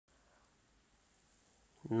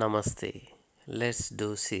Namaste. Let's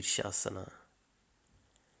do Shirshasana.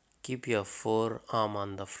 Keep your forearm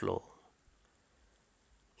on the floor.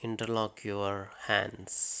 Interlock your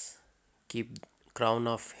hands. Keep crown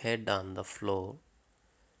of head on the floor.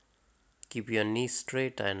 Keep your knees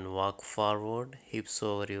straight and walk forward, hips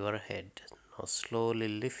over your head. Now slowly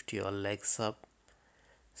lift your legs up,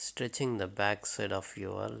 stretching the back side of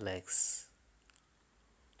your legs.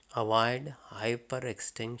 Avoid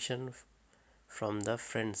hyperextension from the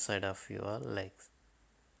front side of your legs.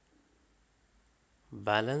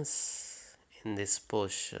 Balance in this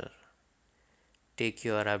posture. Take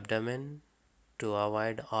your abdomen to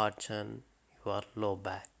avoid arch on your low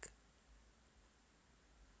back.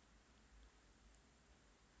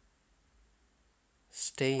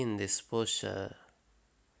 Stay in this posture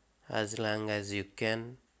as long as you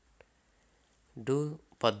can. Do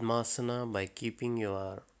Padmasana by keeping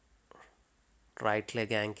your right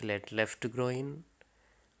leg ankle at left groin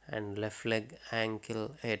and left leg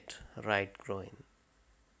ankle at right groin.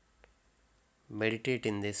 Meditate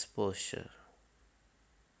in this posture.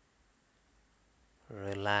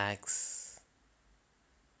 Relax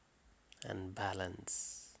and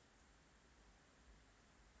balance.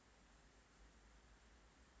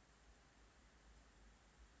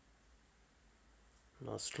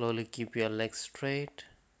 Now slowly keep your legs straight.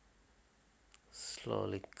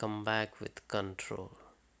 Slowly come back with control.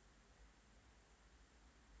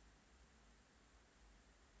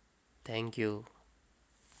 Thank you.